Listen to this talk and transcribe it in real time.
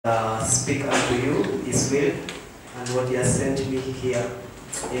Speak unto you His will and what He has sent me here.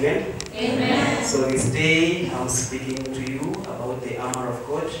 Amen? Amen. So this day I'm speaking to you about the armor of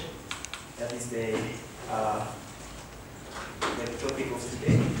God. That is the topic of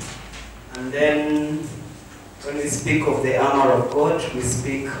today. And then when we speak of the armor of God, we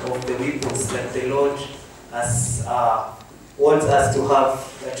speak of the weapons that the Lord has wants us to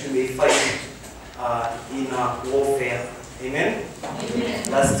have, that we may fight in warfare. Amen? Amen.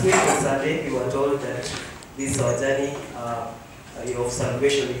 Last week on Sunday, we were told that this our journey of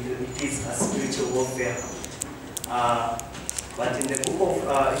salvation, it is a spiritual warfare. But in the book of,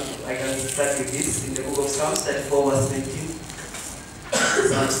 I can start with this, in the book of Psalms 34 verse 19.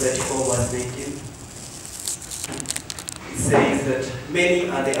 Psalms 34 verse 19. It says that many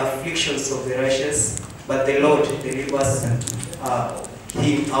are the afflictions of the righteous, but the Lord delivers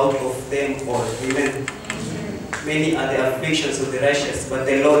him out of them all. Amen. Many are the afflictions of the righteous, but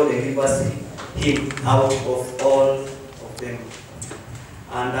the Lord delivers him out of all of them.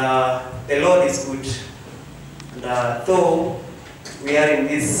 And the Lord is good. And though we are in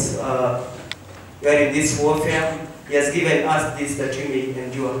this warfare, He has given us this that we may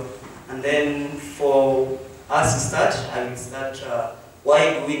endure. And then for us to start, I will start.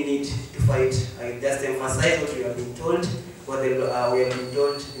 Why do we need to fight? I will just emphasize what we have been told, what we have been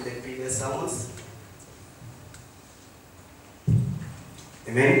told in the previous sermons.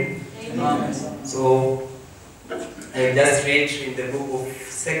 Amen? Amen. So, I will just read in the book of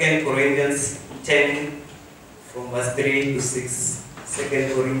 2 Corinthians 10 from verse 3 to 6.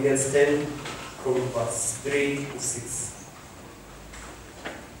 2 Corinthians 10 from verse 3 to 6.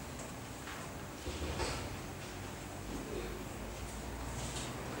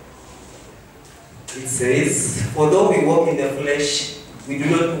 It says, "For though we walk in the flesh, we do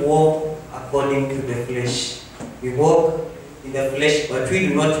not walk according to the flesh. We walk in the flesh, but we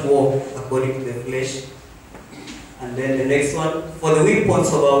do not walk according to the flesh." And then the next one, "For the weapons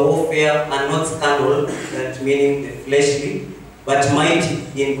of our warfare are not carnal," that meaning the fleshly, "but mighty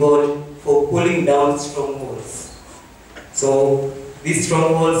in God for pulling down strongholds." So these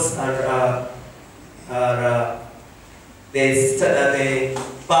strongholds are the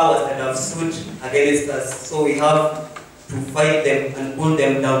powers that have stood against us. So we have to fight them and pull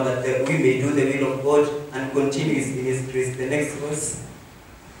them down, that we may do the will of God and continue in His grace. The next verse,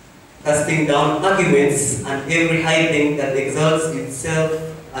 "Casting down arguments and every high thing that exalts itself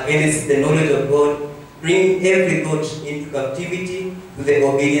against the knowledge of God, bring every thought into captivity to the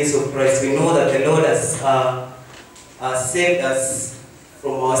obedience of Christ." We know that the Lord has saved us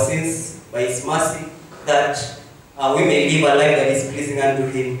from our sins by His mercy, that we may live a life that is pleasing unto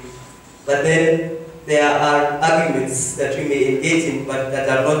Him. But then there are arguments that we may engage in, but that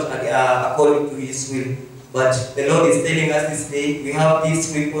are not according to His will. But the Lord is telling us this day, we have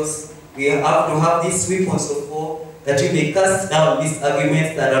these weapons, we have to have these weapons of war, that we may cast down these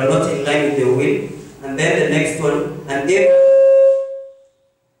arguments that are not in line with the will. And then the next one, "And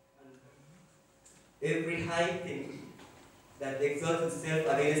every high thing that exalts itself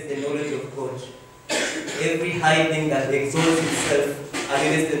against the knowledge of God." Every high thing that exalts itself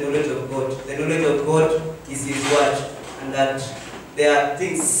against the knowledge of God. The knowledge of God is His word, and that there are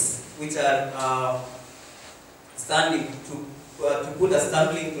things which are standing to put a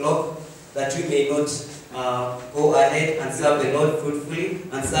stumbling block, that we may not go ahead and serve the Lord fruitfully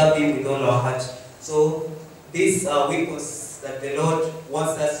and serve Him with all our heart. So these weapons that the Lord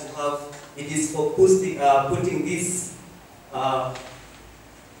wants us to have, it is for putting these all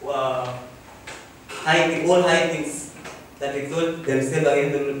high things that exalt themselves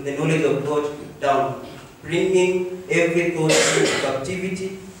against the knowledge of God down, bringing every thought into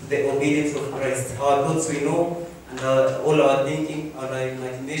captivity to the obedience of Christ. Our thoughts we know, and all our thinking, our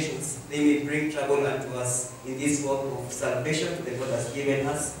imaginations, they may bring trouble unto us in this work of salvation that God has given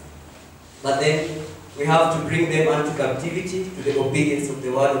us. But then we have to bring them unto captivity to the obedience of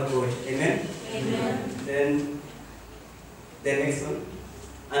the word of God. Amen? Amen. Then the next one,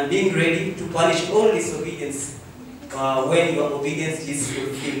 "And being ready to punish all disobedience when your obedience is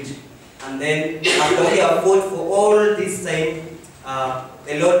fulfilled." And then after we have fought for all this time,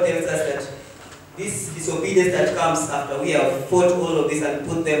 the Lord tells us that this disobedience that comes after we have fought all of this and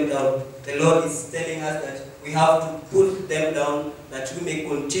put them down, the Lord is telling us that we have to put them down, that we may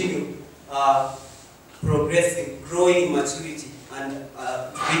continue progressing, growing in maturity, and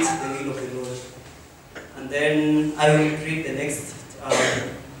reach the will of the Lord. And then I will read the next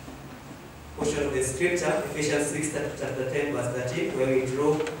portion of the scripture, Ephesians 6, chapter 10, verse 13, where we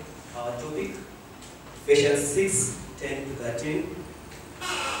draw our topic. Ephesians 6, 10 to 13.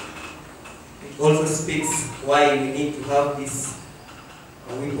 It also speaks why we need to have this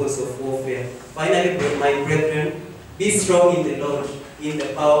weapons of warfare. Finally, my brethren, be strong in the Lord, in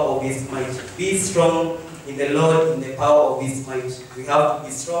the power of his might. Be strong in the Lord, in the power of his might. We have to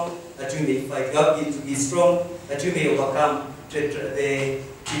be strong that you may fight. We have to be strong that you may overcome the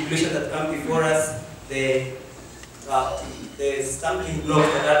tribulation that come before us, the stumbling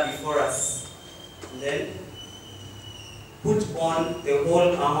blocks that are before us. And then put on the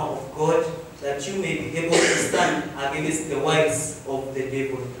whole armor of God, that you may be able to stand against the wiles of the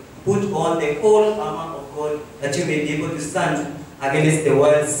devil. Put on the whole armor of God, that you may be able to stand against the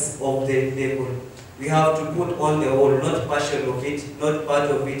wiles of the devil. We have to put on the whole, not partial of it, not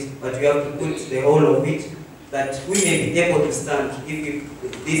part of it, but we have to put the whole of it, that we may be able to stand.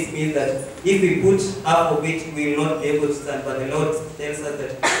 This means that if we put half of it, we will not be able to stand. But the Lord tells us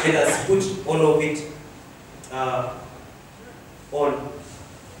that let us put all of it on.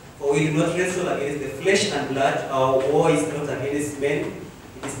 For we do not wrestle against the flesh and blood. Our war is not against men.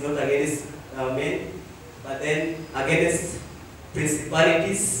 It is not against men, but then against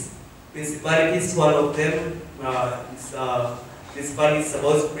principalities. Principalities, one of them principalities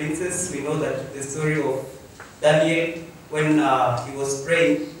about princes. We know that the story of Daniel, when he was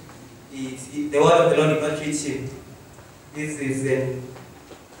praying, the word of the Lord did not reach him. This is in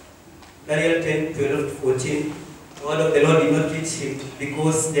Daniel 10:12-14. The word of the Lord did not reach him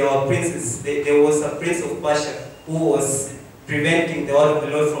because there were princes. There was a prince of Persia who was preventing the word of the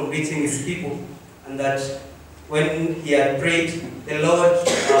Lord from reaching his people. And that when he had prayed, the Lord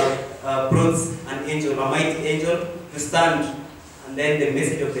brought an angel, a mighty angel, to stand. And then the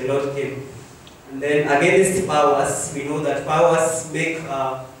message of the Lord came. And then against powers, we know that powers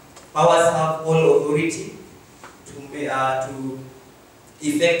have all authority to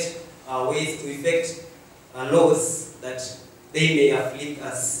effect ways to effect laws that they may afflict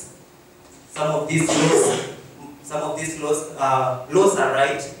us. Some of these laws are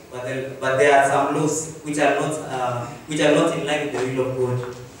right, but there are some laws which are not in line with the will of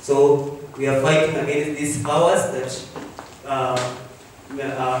God. So we are fighting against these powers that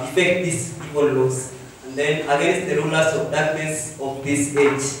effect these evil laws, and then against the rulers of darkness of this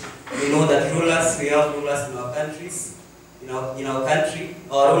age. We know that we have rulers in our countries. In our country,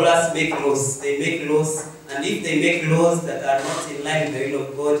 our rulers make laws. They make laws, and if they make laws that are not in line with the will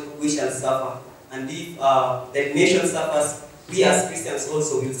of God, we shall suffer. And if the nation suffers, we as Christians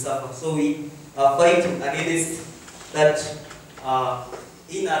also will suffer. So we are fighting against that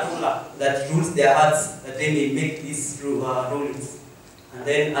inner ruler that rules their hearts, that they may make these rulings. And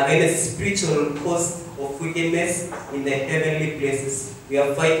then against spiritual host of wickedness in the heavenly places. We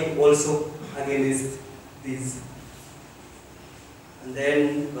are fighting also against these. And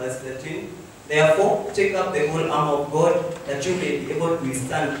then verse 13. Therefore, take up the whole armor of God, that you may be able to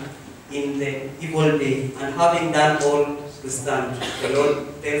withstand in the evil day, and having done all, to stand. The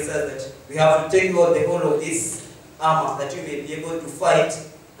Lord tells us that we have to take out the whole of this armor, that you may be able to fight.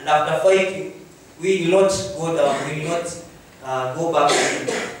 And after fighting, we will not go down, we will not go back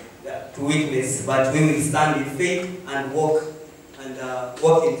to weakness, but we will stand in faith and walk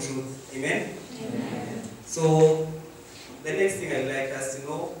in truth. Amen? Amen. So, the next thing I'd like us to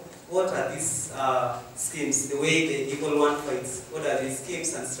know, what are these schemes, the way the evil one fights? What are these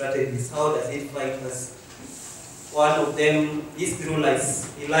schemes and strategies? How does it fight us? One of them is through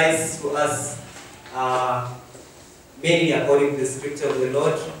lies. He lies to us mainly according to the scripture of the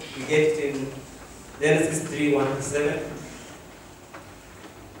Lord. We get it in Genesis 3:1-7.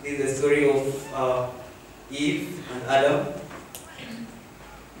 This is the story of Eve and Adam.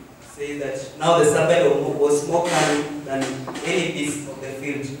 Say that now the serpent was more cunning than any beast of the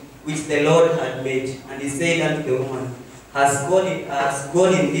field which the Lord had made. And he said unto the woman, Has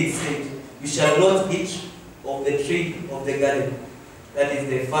God indeed said, You shall not eat of the tree of the garden? That is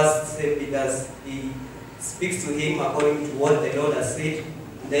the first step he does. He speaks to him according to what the Lord has said,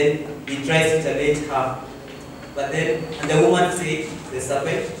 and then he tries to challenge her. But then, and the woman said, the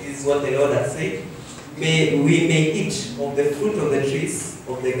serpent, this is what the Lord has said, we may eat of the fruit of the trees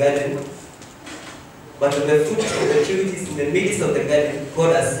of the garden, but of the fruit of the tree which is in the midst of the garden,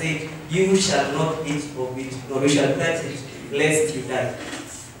 God has said, You shall not eat of it, nor you shall touch it, lest you die.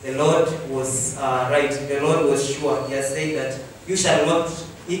 The Lord was right. The Lord was sure. He has said that you shall not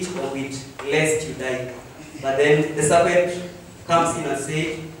eat of it, lest you die. But then the serpent comes in and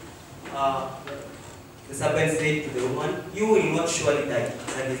said, the serpent said to the woman, You will not surely die.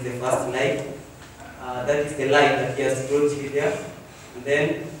 That is the first lie. That is the lie that he has brought you there. And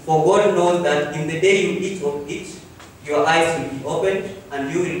then, for God knows that in the day you eat of it, your eyes will be opened,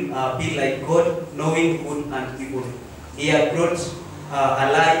 and you will be like God, knowing good and evil. He had brought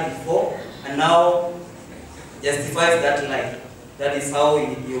a lie before, and now justifies that lie. That is how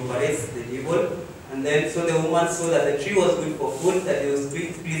he operates the devil. And then, so the woman saw that the tree was good for food, that it was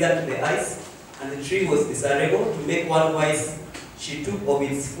pleasant to the eyes, and the tree was desirable to make one wise. She took of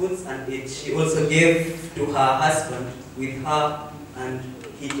its fruits and ate. She also gave to her husband with her, and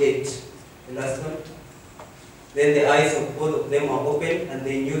he ate. The last one. Then the eyes of both of them were opened, and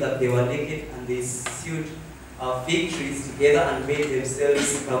they knew that they were naked, and they sewed fig trees together and made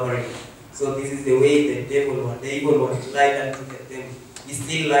themselves covering. So this is the way the evil one lied unto them. He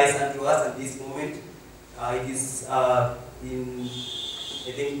still lies unto us at this moment. It is in,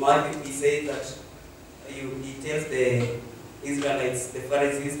 I think Matthew, he says that he tells the Israelites, the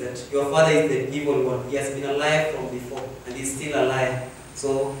Pharisees, that your father is the evil one. He has been a liar from before, and he's still a liar.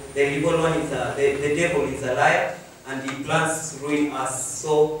 So the evil one is the devil is a liar, and he plans to ruin us.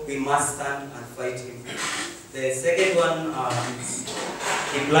 So we must stand and fight him. The second one is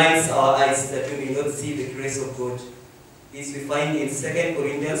he blinds our eyes that we may not see the grace of God. This we find in 2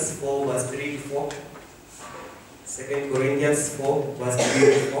 Corinthians 4 verse 3 to 4. 2 Corinthians 4 verse 3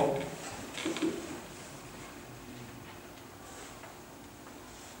 to 4.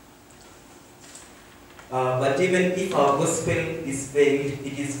 But even if our gospel is veiled,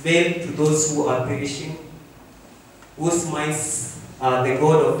 it is veiled to those who are perishing, whose minds the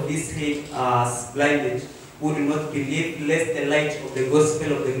God of this age has blinded, who do not believe, lest the light of the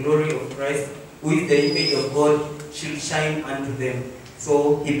gospel of the glory of Christ, who is the image of God, should shine unto them.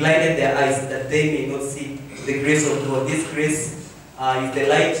 So he blinded their eyes that they may not see the grace of God. This grace is the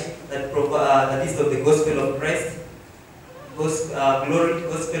light that is of the gospel of Christ.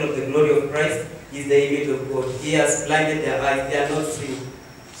 Gospel of the glory of Christ is the image of God. He has blinded their eyes, they are not seeing.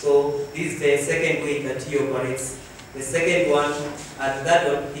 So this is the second way that he operates. The second one, and that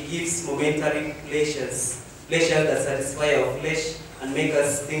one, he gives momentary pleasures that satisfy our flesh and make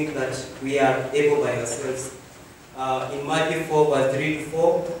us think that we are able by ourselves. In Matthew 4 verse 3 to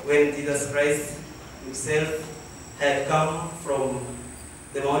 4, when Jesus Christ himself had come from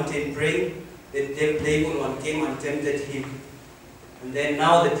the mountain praying, the evil one came and tempted him. And then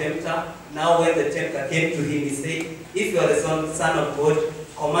now when the tempter came to him, he said, if you are the son of God,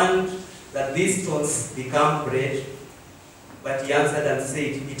 command that these stones become bread. But he answered and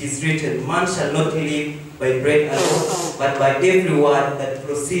said, it is written, man shall not live by bread alone, but by every word that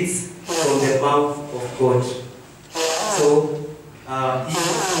proceeds from the mouth of God. So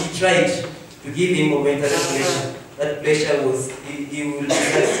he tried to give him momentary pleasure. That pleasure was, he will be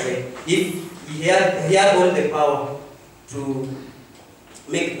satisfied. If he had all the power to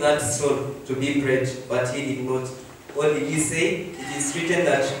make that stone to be bread, but he did not. What did he say? It is written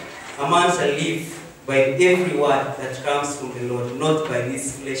that a man shall live by every word that comes from the Lord, not by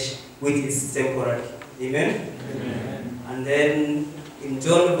this flesh, which is temporary. Amen? Amen. And then in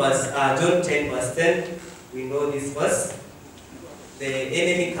John 10 verse 10, we know this verse. The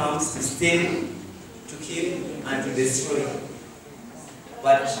enemy comes to steal, to kill, and to destroy.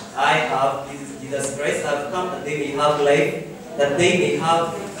 But I have, Jesus Christ, I have come that they may have life, that they may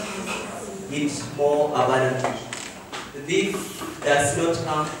have it more abundantly. The thief does not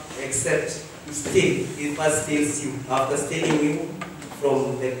come except to steal. He first steals you. After stealing you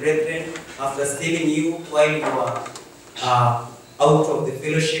from the brethren, after stealing you while you are out of the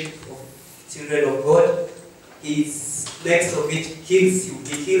fellowship of children of God, next of it kills you.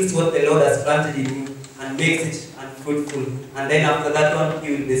 He kills what the Lord has planted in you and makes it unfruitful. And then after that one,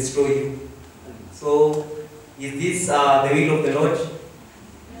 he will destroy you. So, is this the will of the Lord?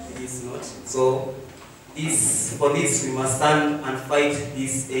 It is not. So, for this we must stand and fight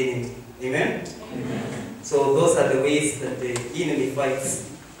this enemy. Amen? Amen. So those are the ways that the enemy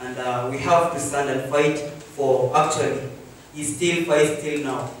fights. And we have to stand and fight for, actually, he still fights till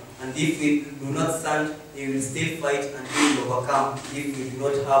now. And if we do not stand, he will still fight and he will overcome if we do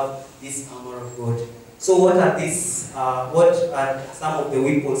not have this armor of God. So what are some of the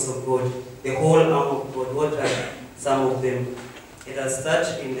weapons of God? The whole armor of God, what are some of them? Let us start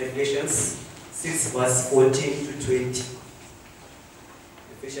in Ephesians 6 verse 14 to 20.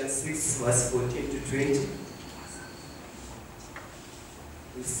 Ephesians 6 verse 14 to 20.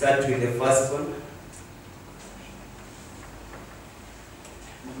 We start with the first one.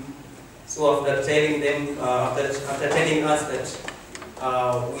 So after telling us that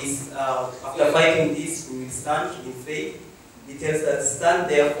after fighting this, we will stand in faith. It tells us, stand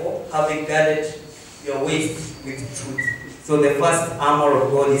therefore, having guarded your waist with truth. So the first armor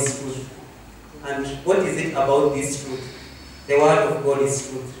of God is truth. And what is it about this truth? The word of God is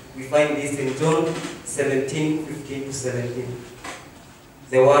truth. We find this in John 17, 15 to 17.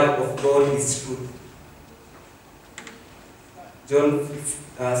 The word of God is truth. John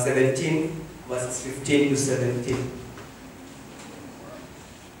 17, verses 15 to 17.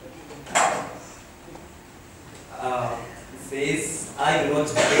 I do not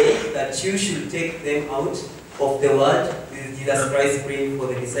pray that you should take them out of the world. This is Jesus Christ praying for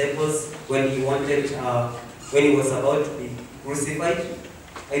the disciples when he was about to be crucified.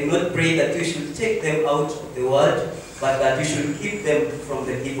 I do not pray that you should take them out of the world, but that you should keep them from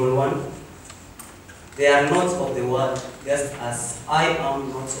the evil one. They are not of the world, just as I am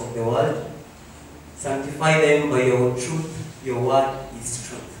not of the world. Sanctify them by your truth. Your word is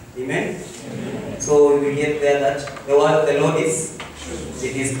truth. Amen? Amen. So we get there that the word of the Lord is,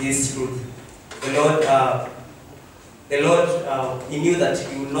 it is this truth. The Lord, he knew that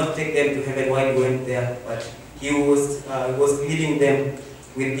he would not take them to heaven while he went there, but he was leading them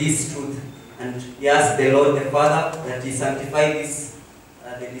with this truth. And he asked the Lord the Father that he sanctify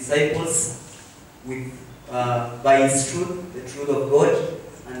the disciples with by his truth, the truth of God,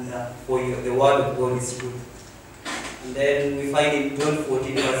 and the word of God is truth. And then we find in John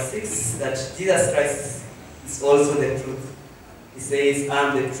 14 verse 6 that Jesus Christ is also the truth. He says, I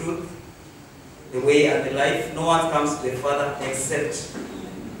am the truth, the way and the life. No one comes to the Father except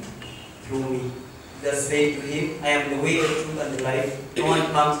through me. Jesus said to him, I am the way, the truth, and the life. No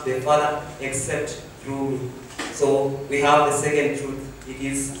one comes to the Father except through me. So we have the second truth. It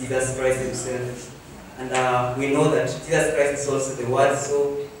is Jesus Christ himself. And we know that Jesus Christ is also the Word.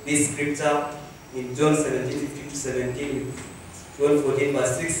 So this scripture in John 17:15-17, with John 14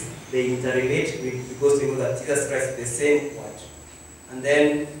 verse 6, they interrelate because we know that Jesus Christ is the same Word. And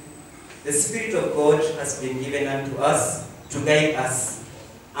then the Spirit of God has been given unto us to guide us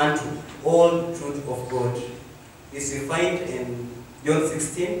unto all truth of God. This we find in John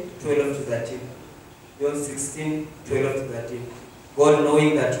 16:12-13. John 16:12-13. God,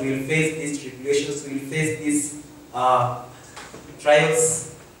 knowing that we will face these tribulations, we will face these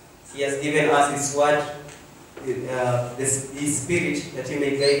trials, he has given us his word, his Spirit, that he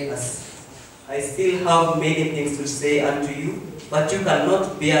may guide us. I still have many things to say unto you, but you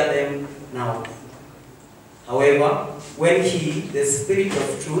cannot bear them now. However, when he, the Spirit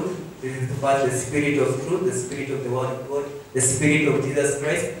of truth, this is the Spirit of truth, the Spirit of the Word of God, the Spirit of Jesus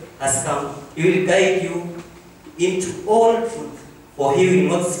Christ has come, he will guide you into all truth. For he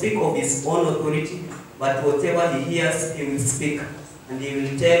will not speak of his own authority, but whatever he hears, he will speak, and he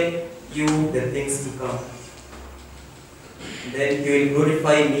will tell you the things to come. And then he will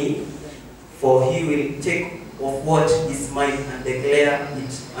glorify me, for he will take of what is mine and declare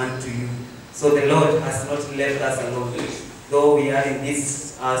it unto you. So the Lord has not left us alone. Though we are in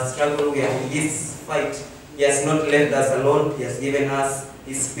this struggle, we are in this fight, he has not left us alone. He has given us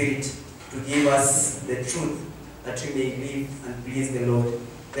his Spirit to give us the truth, that we may live and please the Lord.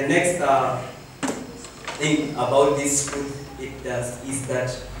 The next thing about this truth it does is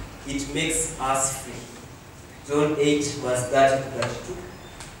that it makes us free. John 8 verse 30-32.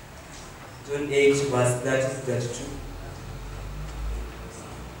 John 8 verse 30-32.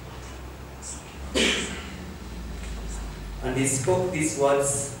 And he spoke these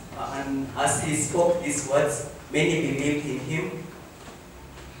words, and as he spoke these words, many believed in him.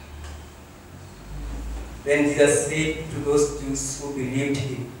 Then Jesus said to those Jews who believed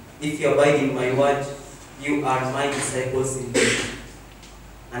him, if you abide in my word, you are my disciples indeed.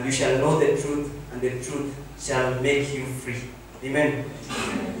 And you shall know the truth, and the truth shall make you free. Amen.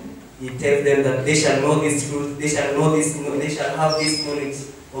 He tells them that they shall know this truth, they shall know this, they shall have this knowledge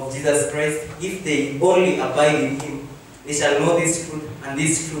of Jesus Christ. If they only abide in him, they shall know this truth, and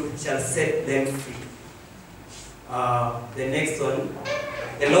this truth shall set them free. The next one.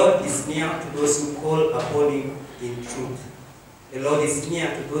 The Lord is near to those who call upon him in truth. The Lord is near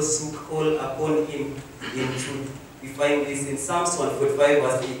to those who call upon him in truth. We find this in Psalms 145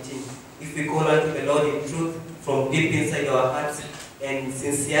 verse 18. If we call unto the Lord in truth from deep inside our hearts and in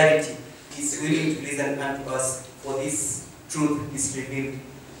sincerity, he is willing to listen unto us, for this truth is revealed.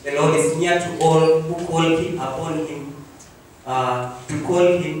 The Lord is near to all who call upon him, to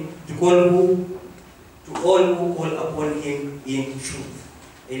all who call upon him in truth.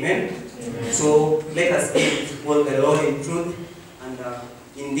 Amen? Amen. So let us aim to call the Lord in truth, and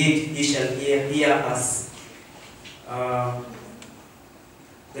indeed he shall hear us.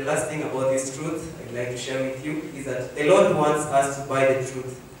 The last thing about this truth I'd like to share with you is that the Lord wants us to buy the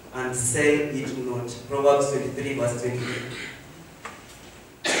truth and sell it not. Proverbs 23 verse 23.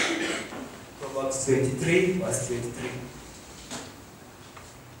 Proverbs 23 verse 23.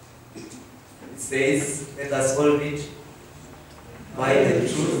 It says, let us all read, buy the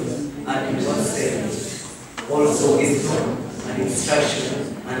truth and do not sell it. Also wisdom and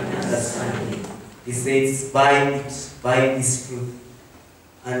instruction and understanding. He says, buy it, buy this truth,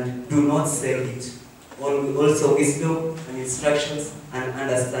 and do not sell it. Also wisdom and instructions and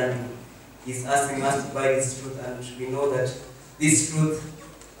understanding. He's asking us to buy this truth, and we know that this truth,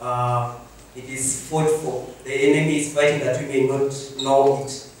 it is fought for. The enemy is fighting that we may not know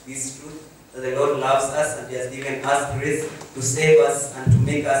it, this truth, that the Lord loves us and He has given us grace to save us and to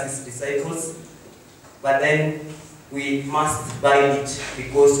make us His disciples. But then we must buy it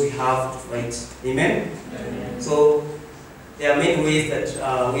because we have to fight. Amen? Amen. So there are many ways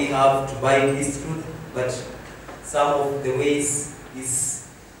that we have to buy this truth, but some of the ways is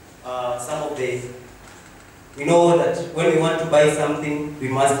we know that when we want to buy something, we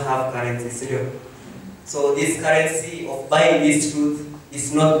must have currency. So this currency of buying this truth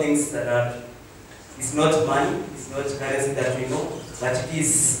is not things that are, it's not money, it's not currency that we know, but it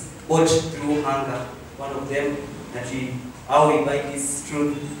is bought through hunger. One of them how we buy this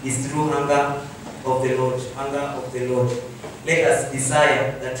truth is through hunger of the Lord. Hunger of the Lord. Let us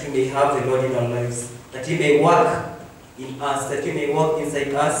desire that we may have the Lord in our lives, that He may work in us, that He may work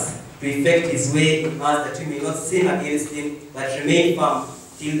inside us to effect His way in us, that we may not sin against Him, but remain firm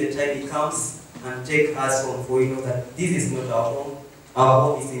till the time He comes and take us home. For we know that this is not our home. Our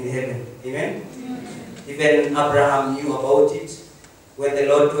home is in heaven. Amen? Even Abraham knew about it. When the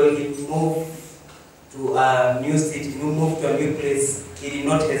Lord told him to move to a new city, to move to a new place, he did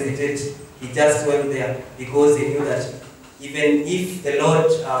not hesitate. He just went there because he knew that even if the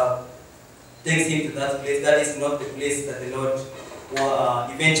Lord takes him to that place, that is not the place that the Lord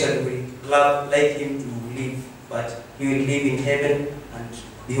eventually will like him to live, but he will live in heaven and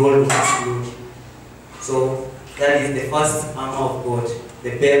behold His glory. So that is the first armor of God,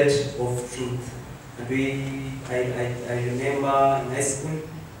 the belt of truth. And I remember in high school,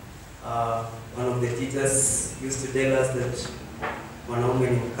 one of the teachers used to tell us that wanaume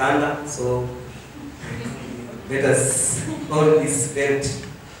ni mkanda, so let us hold this belt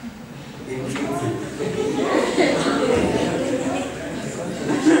in truth.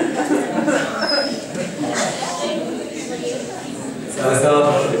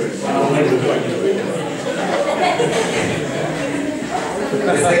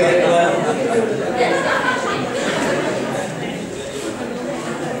 The second one,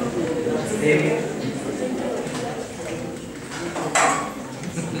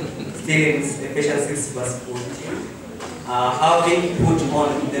 still in Ephesians 6 verse 14. Having put on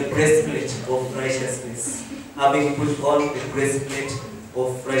the breastplate of righteousness. Having put on the breastplate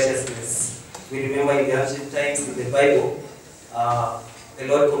of righteousness. We remember in the ancient times in the Bible, the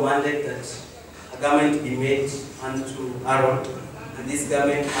Lord commanded that a garment be made unto Aaron, and this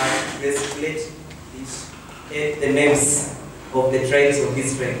garment had a breastplate which had the names of the tribes of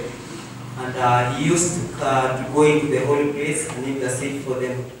Israel. And he used to go into the holy place and intercede for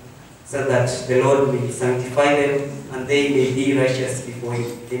them, so that the Lord may sanctify them and they may be righteous before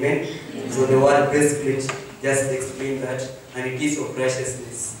Him. Amen? So the word breastplate just explains that, and it is of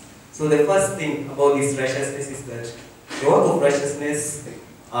righteousness. So the first thing about this righteousness is that the work of righteousness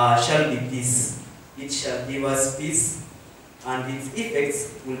shall be peace. It shall give us peace, and its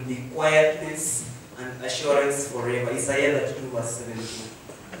effects will be quietness and assurance forever. Isaiah 32 verse 17.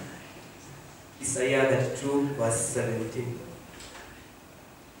 Isaiah 32 verse 17.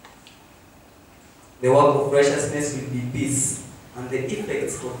 The work of righteousness will be peace, and the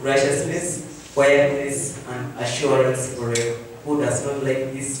effects of righteousness, quietness, and assurance forever. Who does not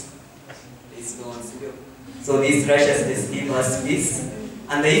like this? Is no one single. So this righteousness gives us peace,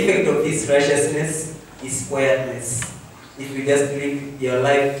 and the effect of this righteousness is quietness. If you just live your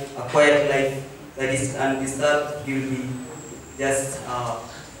life, a quiet life that is undisturbed, you will be just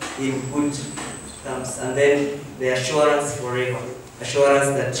in good terms. And then the assurance forever, assurance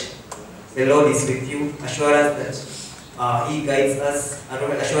that the Lord is with you, assurance that He guides us,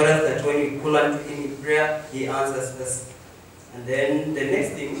 assurance that when we call unto Him in prayer, He answers us. And then the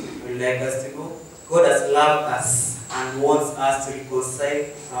next thing I would like us to know, God has loved us and wants us to reconcile,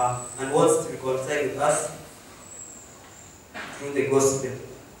 with us through the gospel.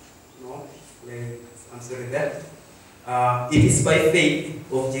 No, I'm sorry there. It is by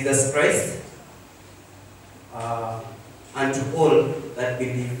faith of Jesus Christ and to all that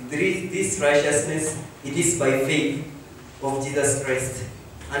believe. This righteousness, it is by faith of Jesus Christ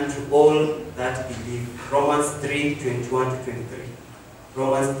and to all that believe. Romans 3, 21 to 23.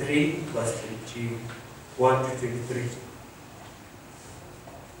 Romans 3, verse 21 to 23.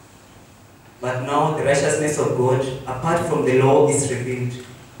 But now the righteousness of God, apart from the law, is revealed,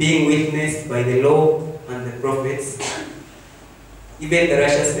 being witnessed by the law and the prophets, even the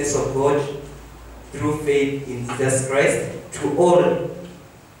righteousness of God through faith in Jesus Christ, to all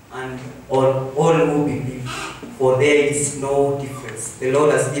and on all who believe, for there is no difference. The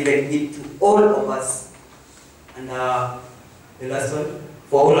Lord has given it to all of us. And the last one,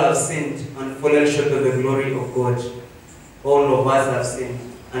 for all have sinned and fallen short of the glory of God. All of us have sinned,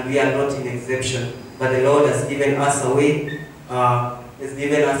 and we are not in exception. But the Lord has given us a way, has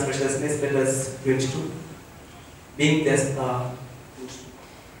given us righteousness. Let us 22. Being this,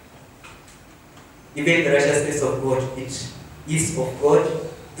 even the righteousness of God, it is of God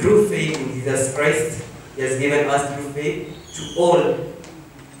through faith in Jesus Christ. He has given us through faith to all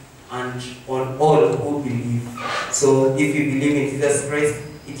and on all who believe. So if you believe in Jesus Christ,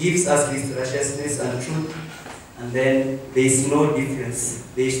 He gives us His righteousness and truth, and then there is no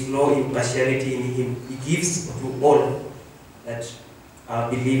difference, there is no impartiality in Him. He gives to all that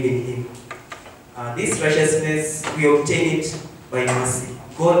believe in Him. This righteousness, we obtain it by mercy.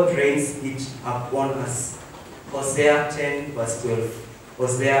 God rains it upon us. Hosea 10 verse 12.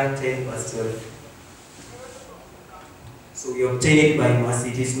 Hosea 10 verse 12. So we obtain it by mercy.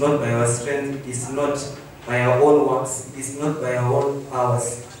 It is not by our strength, it is not by our own works, it is not by our own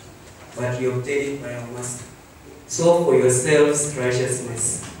powers, but we obtain it by our mercy. So for yourselves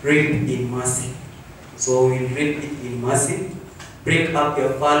righteousness, reap in mercy. So we reap it in mercy. Break up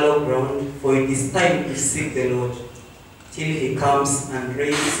your fallow ground, for it is time to seek the Lord, till He comes and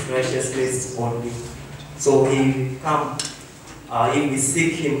rains righteousness on you. So He will come, if we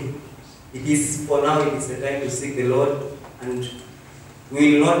seek Him. It is, for now, it is the time to seek the Lord, and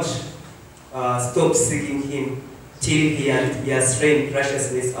we will not stop seeking Him till He has rained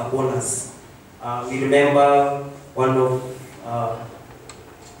righteousness upon us. We remember one of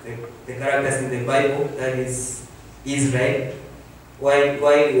the characters in the Bible, that is Israel.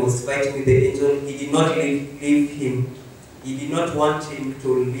 While he was fighting with the angel, he did not leave him. He did not want him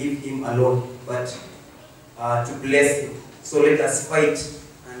to leave him alone, but to bless him. So let us fight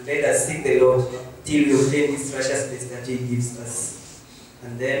and let us seek the Lord till we obtain this righteousness that He gives us.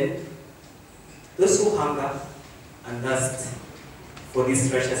 And then those who hunger and thirst for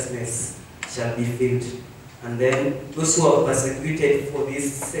this righteousness shall be filled. And then those who are persecuted for the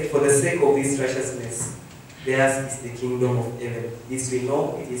sake of this righteousness, theirs is the kingdom of heaven. This we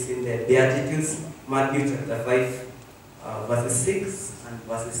know, it is in the Beatitudes, Matthew chapter 5, verses 6 and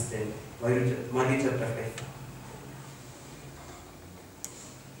verses 10. Matthew chapter 5.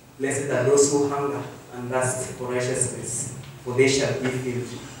 Blessed are those who hunger and thirst for righteousness, for they shall be filled.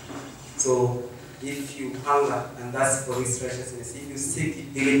 So, if you hunger and thirst for this righteousness, if you seek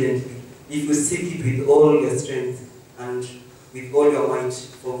it diligently, if you seek it with all your strength and with all your might,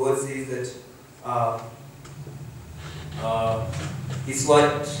 for God says that His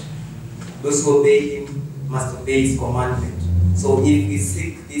word, those who obey Him must obey His commandment. So if we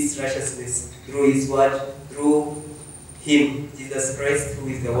seek this righteousness through His word, through Him, Jesus Christ, who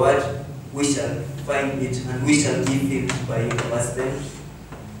is the word, we shall find it and we shall be filled by it. Verse 10.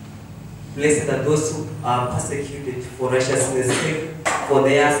 Blessed are those who are persecuted for righteousness' sake, for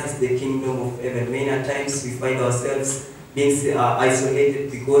theirs is the kingdom of heaven. Many times we find ourselves being isolated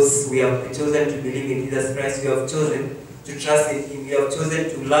because we have chosen to believe in Jesus Christ. We have chosen to trust in Him. We have chosen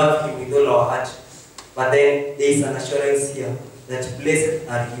to love Him with all our heart. But then there is an assurance here that blessed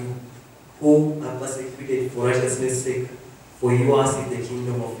are you who are persecuted for righteousness' sake, for yours is the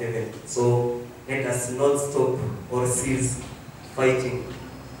kingdom of heaven. So let us not stop or cease fighting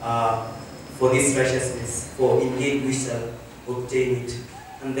for this righteousness, for indeed we shall obtain it.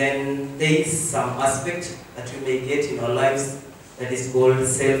 And then there is some aspect that we may get in our lives that is called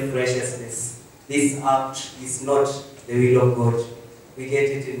self-righteousness. This act is not the will of God. We get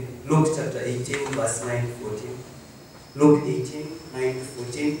it in Luke chapter 18, verse 9 to 14. Luke 18, 9 to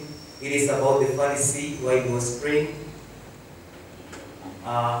 14. It is about the Pharisee while he was praying.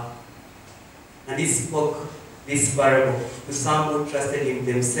 And he spoke this parable to some who trusted in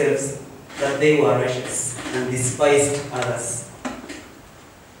themselves that they were righteous and despised others.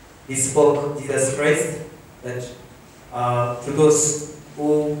 He spoke, Jesus Christ, that to those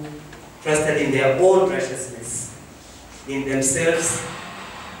who trusted in their own righteousness, in themselves,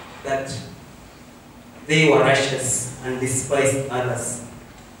 that they were righteous and despised others.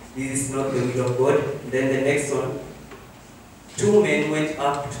 This is not the will of God. Then the next one. 2 men went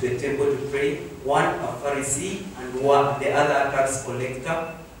up to the temple to pray, one a Pharisee and the other a tax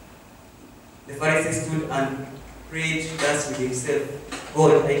collector. The Pharisee stood and prayed thus with himself,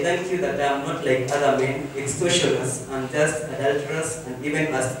 God, I thank you that I am not like other men, extortioners, unjust, adulterers, and even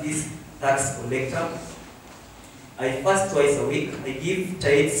as this tax collector. I fast twice a week, I give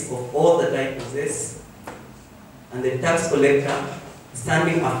tithes of all that I possess. And the tax collector,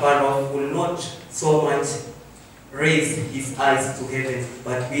 standing afar off, will not so much raise his eyes to heaven,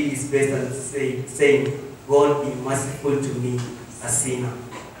 but beat his breast and saying, God, be merciful to me, a sinner.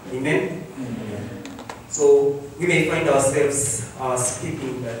 Amen? Amen. So we may find ourselves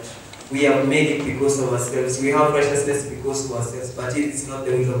speaking that we have made it because of ourselves. We have righteousness because of ourselves, but it is not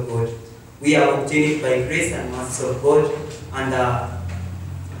the will of God. We have obtained it by grace and mercy of God, and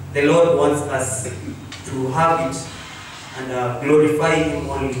the Lord wants us to have it and glorify Him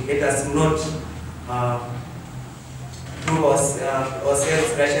only. Let us not prove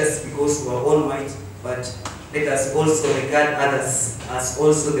ourselves righteous because of our own might, but let us also regard others as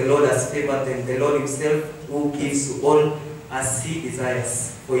also the Lord has favored them. The Lord Himself who gives to all as He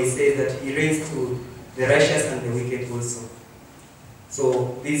desires. For He says that He reigns to the righteous and the wicked also.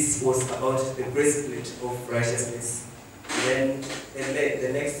 So this was about the breastplate of righteousness. Then the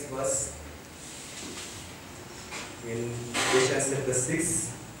next verse in Ephesians chapter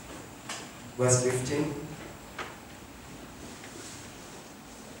 6, verse 15.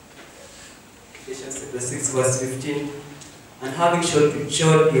 Ephesians chapter 6, verse 15. And having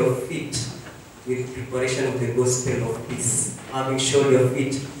shod your feet with preparation of the gospel of peace. Having shod your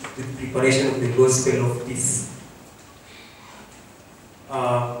feet with preparation of the gospel of peace.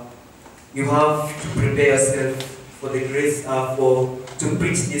 You have to prepare yourself for the grace, to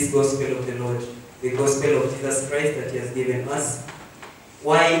preach this gospel of the Lord, the gospel of Jesus Christ that He has given us.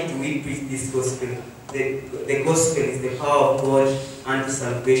 Why do we preach this gospel? The gospel is the power of God unto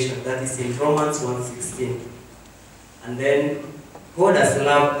salvation. That is in Romans 1:16. And then God has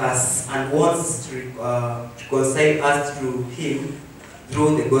loved us and wants to reconcile us through Him,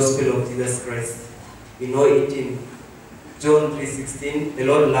 through the gospel of Jesus Christ. We know it in John 3:16. The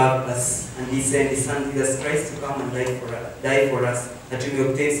Lord loved us and He sent His Son Jesus Christ to come and die for us, that we may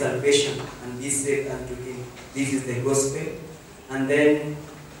obtain salvation and be saved unto Him. This is the gospel. And then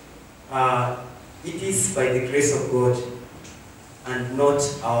it is by the grace of God and not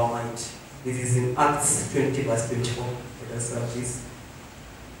our might. This is in Acts 20 verse 24. Let us have this.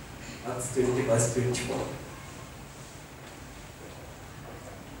 Acts 20 verse 24.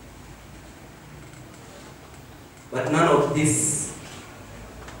 But none of these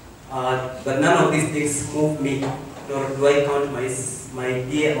things move me, nor do I count my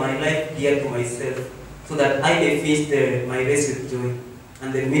life dear to myself, so that I may finish my race with joy,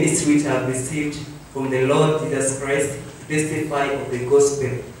 and the ministry which I have received from the Lord Jesus Christ to testify of the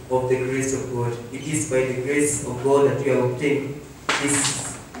gospel of the grace of God. It is by the grace of God that we have obtained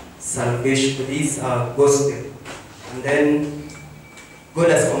this salvation, this gospel. And then God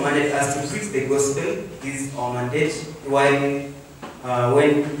has commanded us to preach the gospel. This is our mandate. While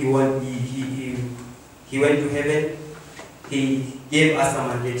when He went to heaven, He gave us a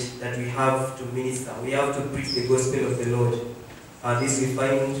mandate that we have to minister. We have to preach the gospel of the Lord. This we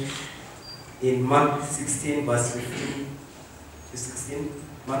find in Mark 16, verse 15 to 16.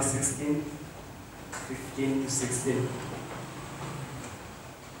 Mark 16, 15 to 16.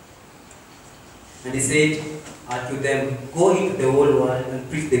 And He said to them, "Go into the whole world and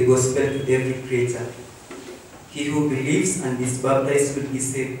preach the gospel to every creature. He who believes and is baptized will be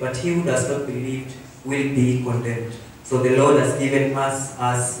saved, but he who does not believe will be condemned." So the Lord has given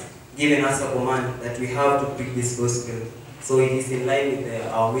us a command that we have to preach this gospel. So it is in line with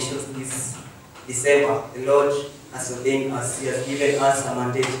our missions this December. The Lord has ordained us. He has given us a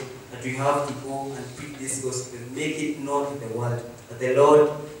mandate that we have to go and preach this gospel, make it known to the world that the Lord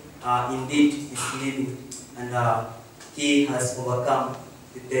indeed is living, and He has overcome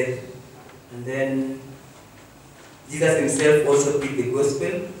the death. And then Jesus Himself also preached the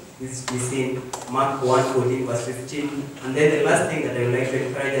gospel. This is in Mark 1:14 verse 15. And then the last thing that I would like to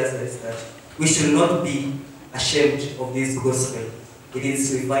encourage us is that we should not be ashamed of this gospel. It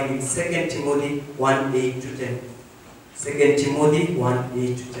is we find in 2 Timothy 1:8 to 10. 2 Timothy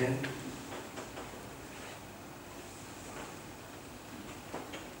 1:8 to 10.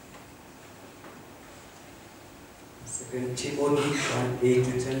 2 Timothy 1:8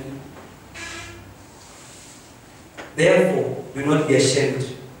 to 10. Therefore, do not be ashamed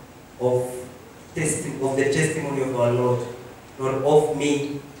of the testimony of our Lord, nor of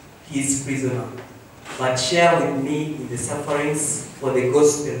me, His prisoner, but share with me in the sufferings for the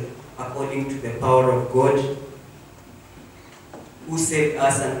gospel according to the power of God, who saved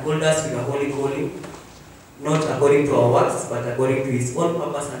us and called us with a holy calling, not according to our works, but according to His own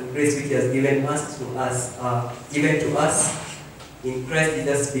purpose and grace which He has given to us in Christ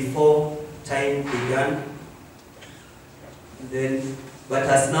Jesus before time began, but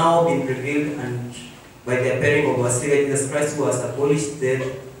has now been revealed, and by the appearing of our Savior Jesus Christ, who has abolished death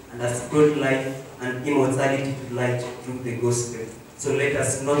and has brought life and immortality to light through the gospel. So let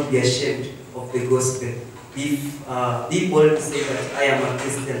us not be ashamed of the gospel. Be bold to say that I am a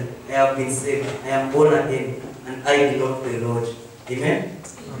Christian, I have been saved, I am born again, and I belong to the Lord. Amen?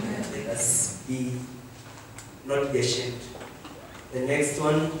 Amen. Let us not be ashamed. The next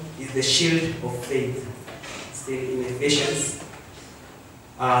one is the shield of faith. Still in Ephesians,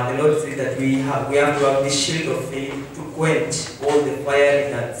 the Lord said that we have to have this shield of faith to quench all the fiery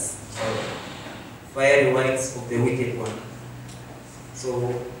darts, fiery works of the wicked one.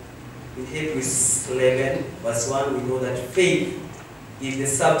 So in Hebrews 11, verse 1, we know that faith is the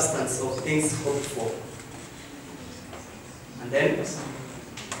substance of things hoped for. And then,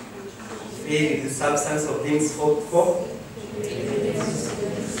 faith is the substance of things hoped for,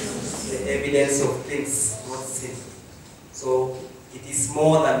 the evidence of things not seen. So, it is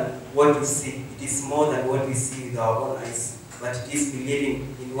more than what we see. It is more than what we see with our own eyes. But it is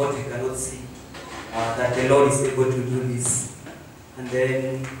believing in what we cannot see, that the Lord is able to do this. And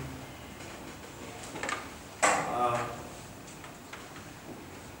then,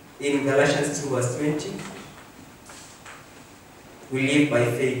 in Galatians 2 verse 20, we live by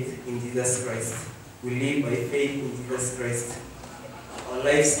faith in Jesus Christ. We live by faith in Jesus Christ. Our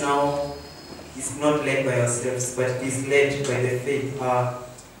lives now is not led by ourselves, but it is led by the faith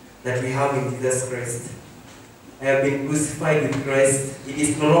that we have in Jesus Christ. I have been crucified with Christ. It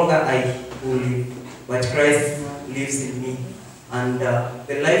is no longer I who live, but Christ lives in me. And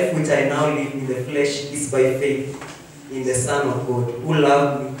the life which I now live in the flesh is by faith in the Son of God, who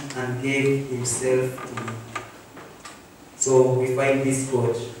loved me and gave himself to me. So we find this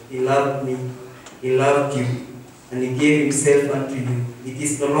God. He loved me, he loved you, and he gave himself unto you. It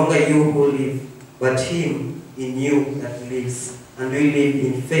is no longer you who live, but him in you that lives. And we live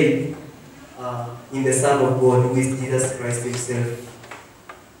in faith in the Son of God, who is Jesus Christ himself.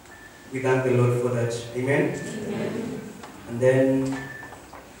 We thank the Lord for that. Amen? Amen. And then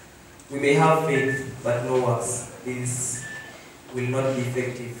we may have faith, but no works. This will not be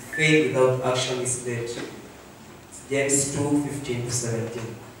effective. Faith without action is dead. James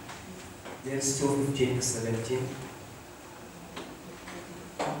 2:15-17. James 2:15-17.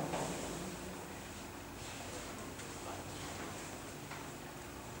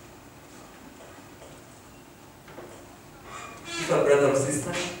 If a brother or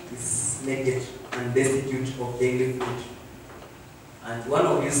sister is naked and destitute of daily food, and one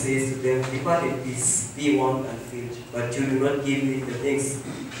of you says to them, "Depart in peace, be warmed and filled," but you do not give me the things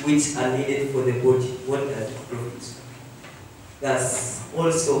which are needed for the body, what does it profit? Thus,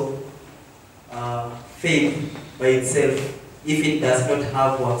 also, faith by itself, if it does not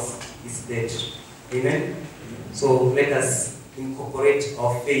have works, is dead. Amen? So let us incorporate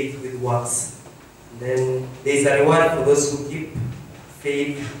our faith with works. Then there is a reward for those who keep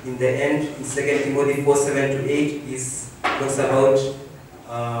faith in the end. In 2 Timothy 4:7-8 talks about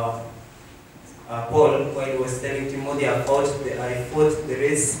Paul, while he was telling Timothy, I fought the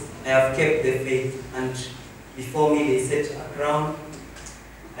race, I have kept the faith, and before me they set a crown.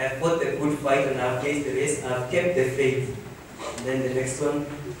 I have fought the good fight and I have faced the race, I have kept the faith. And then the next one,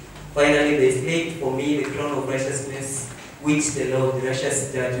 finally there is laid for me the crown of righteousness, which the Lord, the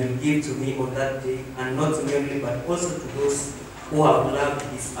righteous judge, will give to me on that day, and not to me only, but also to those who have loved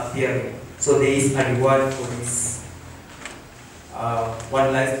his appearing. So there is a reward for this.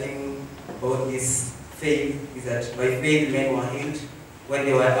 One last thing about this faith is that by faith men were healed. When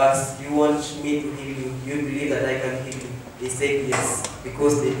they were asked, "Do you want me to heal you? Do you believe that I can heal you?" They said yes,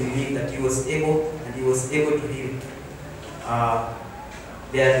 because they believed that he was able, and he was able to heal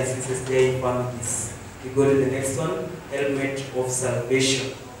their diseases, their infirmities. We go to the next one, helmet of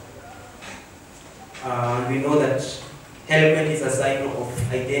salvation. We know that helmet is a sign of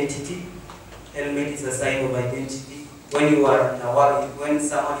identity. Helmet is a sign of identity. When you are in a work, when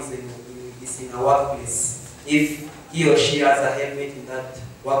someone is in a workplace, if he or she has a helmet in that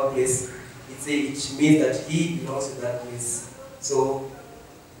workplace, it means that he belongs to that place. So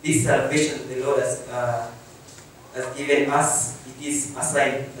this salvation the Lord has given us, it is a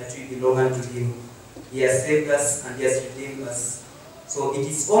sign that we belong unto him. He has saved us and he has redeemed us. So it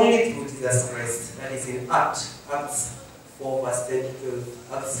is only through Jesus Christ. That is in Acts 4 verse 10-12.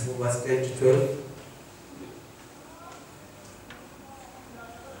 Acts 4 verse 10-12.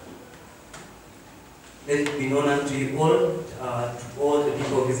 Let it be known unto you all, to all the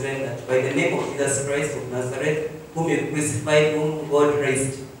people of Israel, that by the name of Jesus Christ of Nazareth, whom you crucified, whom God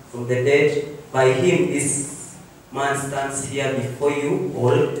raised from the dead, by him this man stands here before you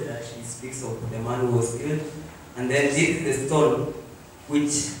all. That he speaks of the man who was killed. And then this is the stone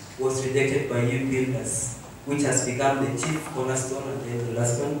which was rejected by you builders, which has become the chief cornerstone. And then the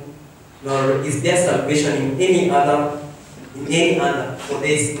last one, nor is there salvation in any other, for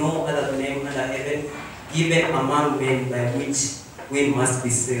there is no other name under heaven given among men by which we must be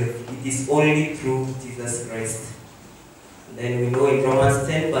saved. It is only through Jesus Christ. And then we know in Romans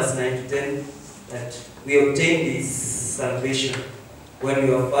 10 verse 9-10 that we obtain this salvation when we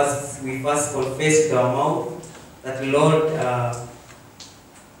first confess with our mouth that Lord,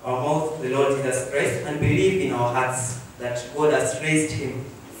 the Lord Jesus Christ, and believe in our hearts that God has raised him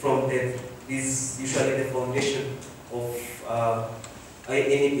from death. This is usually the foundation of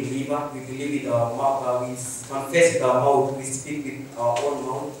any believer. We believe with our mouth, we confess with our mouth, we speak with our own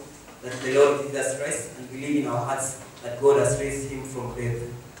mouth that the Lord Jesus Christ, and believe in our hearts that God has raised him from death.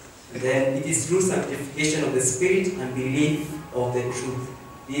 And then it is through sanctification of the Spirit and belief of the truth.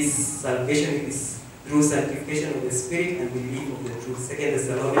 This salvation is through sanctification of the Spirit and belief of the truth. 2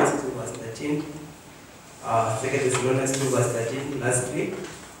 Thessalonians 2 verse 13. 2 Thessalonians 2 verse 13 last week.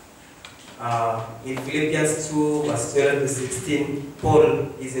 In Philippians 2 verse 12 to 16, Paul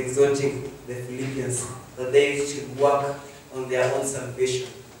is exhorting the Philippians that they should work on their own salvation.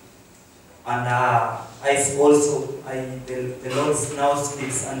 And the Lord now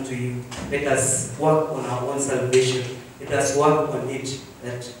speaks unto you, let us work on our own salvation. Let us work on it,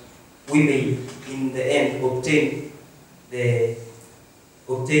 that we may, in the end, obtain the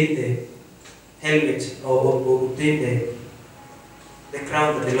helmet, or obtain the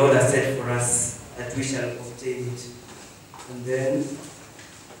crown that the Lord has set for us, that we shall obtain it. And then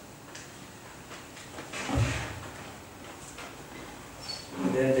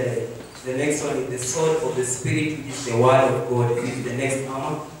the next one is the sword of the Spirit, which is the word of God. This is the next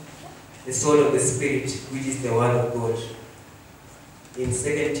armor. The sword of the Spirit, which is the word of God. In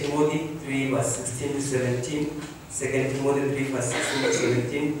 2 Timothy 3 verse 16 to 17, 2 Timothy 3 verse 16 to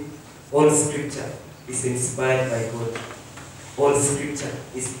 17, all scripture is inspired by God. All scripture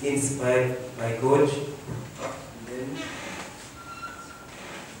is inspired by God. And then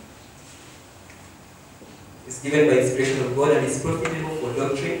it's given by inspiration of God and is profitable for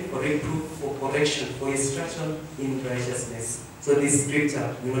doctrine, for reproof, for correction, for instruction in righteousness. So this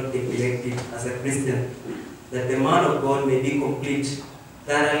scripture will not neglect it as a Christian, that the man of God may be complete,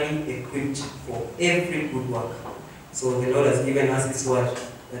 thoroughly equipped for every good work. So the Lord has given us His word,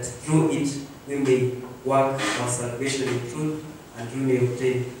 that through it we may work our salvation in truth, and we may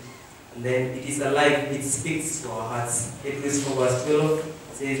obtain. And then it is alive, it speaks to our hearts. Hebrews 4 verse 12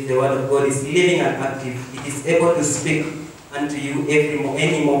 says the word of God is living and active. It is able to speak unto you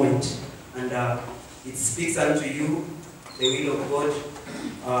any moment. And it speaks unto you the will of God.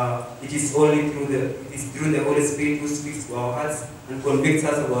 It is through the Holy Spirit who speaks to our hearts and convicts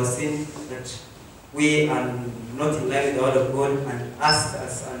us of our sin, that we are not in line with the word of God, and asks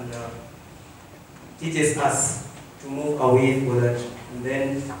us and teaches us to move away from that. And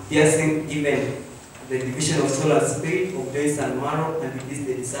then piercing even the division of soul and spirit, of joints and marrow, and it is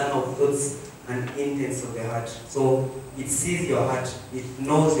the discerner of thoughts and intents of the heart. So it sees your heart, it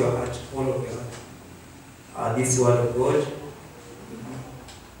knows your heart, all of your heart. This word of God.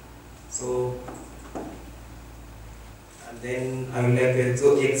 So, and then I would like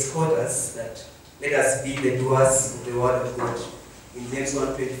to exhort us that let us be the doers of the word of God. In James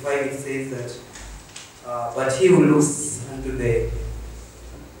 1:25 it says that, but he who looks unto the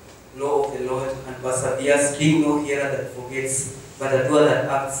law of the Lord and perseveres, being no hearer that forgets, but a doer that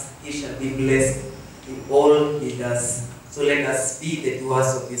acts, he shall be blessed in all he does. So let us be the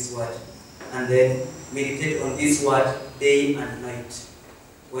doers of this word, and then meditate on this word day and night.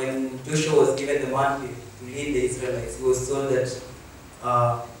 When Joshua was given the mandate to lead the Israelites, he was told that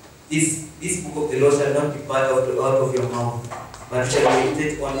this book of the law shall not depart out of your mouth, but shall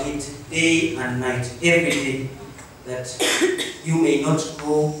meditate on it day and night, every day, that you may not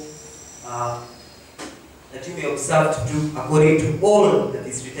go, that you may observe to do according to all that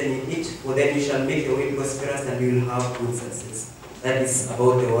is written in it, for then you shall make your way prosperous and you will have good success. That is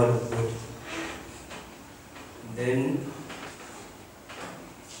about the word of God. And then,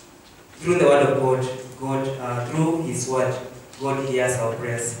 through the word of God, through His word, God hears our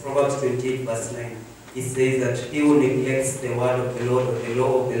prayers. Proverbs 28 verse 9. It says that he who neglects the word of the Lord, or the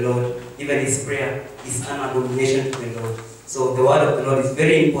law of the Lord, even his prayer, is an abomination to the Lord. So the word of the Lord is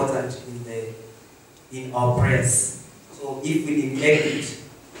very important in our prayers. So if we neglect it,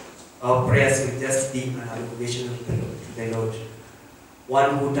 our prayers will just be an abomination to the Lord.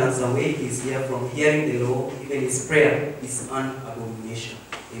 One who turns away his ear from hearing the law, even his prayer, is an abomination.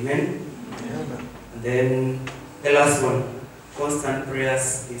 Amen? Amen. And then the last one, constant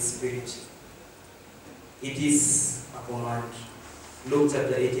prayers in spirit. It is a command. Luke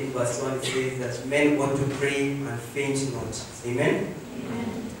chapter 18 verse 1 says that men ought to pray and faint not. Amen?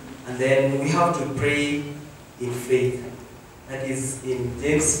 Amen. And then we have to pray in faith. That is in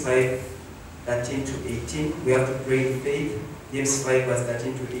James 5:13 to 18. We have to pray in faith. James 5 verse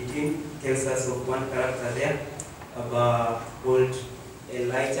 13 to 18 tells us of one character there called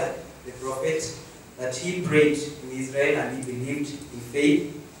Elijah, the prophet. that he prayed in Israel and he believed in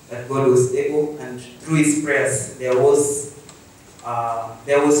faith that God was able, and through his prayers there was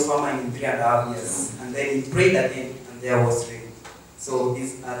famine in 3.5 years, and then he prayed again and there was rain. So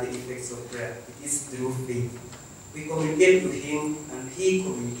these are the effects of prayer. It is through faith. We communicate to him and he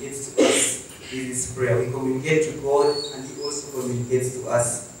communicates to us with his prayer. We communicate to God and he also communicates to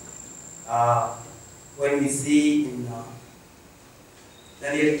us. When we see in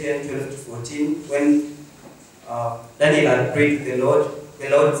Daniel 10:12-14, when Daniel had prayed to the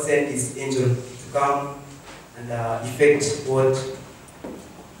Lord sent his angel to come and effect what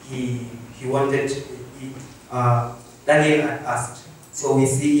he wanted, Daniel had asked. So we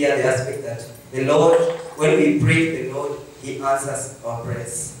see here the aspect that the Lord, when we pray to the Lord, he answers our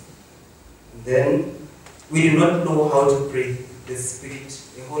prayers. And then we do not know how to pray.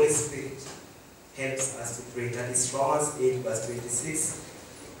 The Holy Spirit helps us to pray. That is Romans 8:26.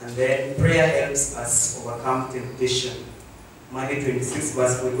 And then prayer helps us overcome temptation. Matthew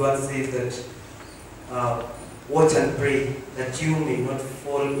 26:41 says that watch and pray that you may not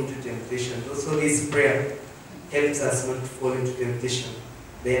fall into temptation. Also this prayer helps us not to fall into temptation.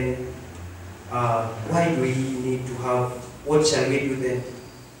 Then why do we need to have, what shall we do then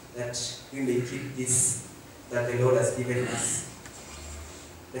that we may keep this that the Lord has given us?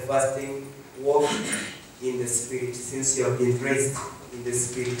 The first thing, walk in the Spirit, since you have been raised in the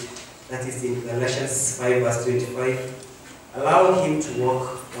Spirit. That is in Galatians 5:25. Allow him to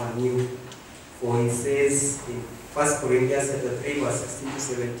walk on you. For he says in 1 Corinthians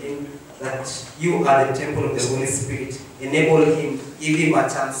 3:16-17 that you are the temple of the Holy Spirit. Enable him, give him a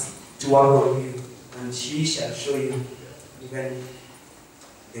chance to work on you, and he shall show you even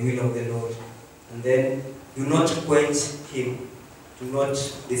the will of the Lord. And then do not quench him. Do not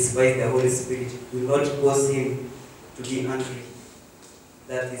despise the Holy Spirit. Do not cause him to be angry.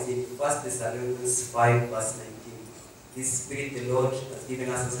 That is in 1 Thessalonians 5:19. This Spirit the Lord has given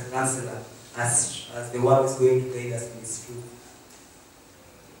us as a counselor, as the one who is going to guide us in his truth.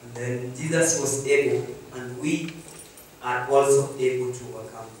 And then Jesus was able, and we are also able to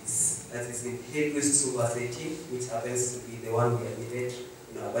overcome this. That is in Hebrews 2:18, which happens to be the one we have read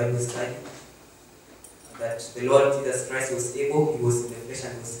in our Bible study. That the Lord Jesus Christ was able, he was in the flesh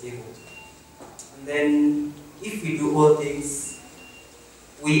and was able. And then, if we do all things,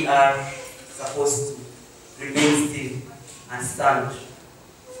 we are supposed to remain still and stand.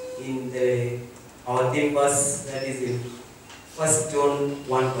 In our theme verse, that is in 1 John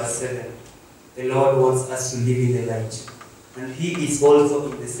 1:7, the Lord wants us to live in the light, and he is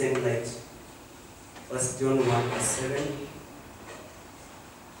also in the same light. 1 John 1:7.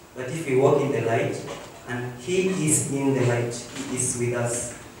 But if we walk in the light, and he is in the light, he is with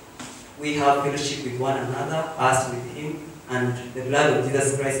us. We have fellowship with one another, us with him, and the blood of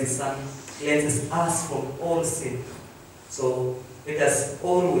Jesus Christ, his Son, cleanses us from all sin. So let us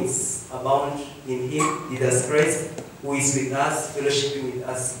always abound in him, Jesus Christ, who is with us, fellowshipping with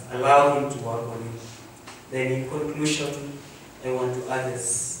us. Allow him to work on you. Then in conclusion, I want to tell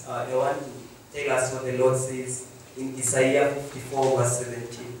us what the Lord says in Isaiah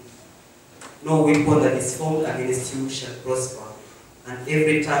 54:17. No weapon that is formed against you shall prosper, and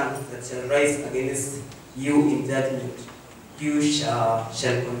every tongue that shall rise against you in judgment, you shall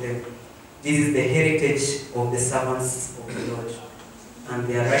condemn. This is the heritage of the servants of the Lord, and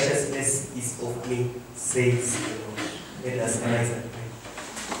their righteousness is of me, says the Lord. Let us arise and pray.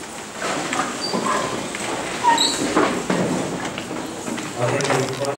 Our Heavenly Father,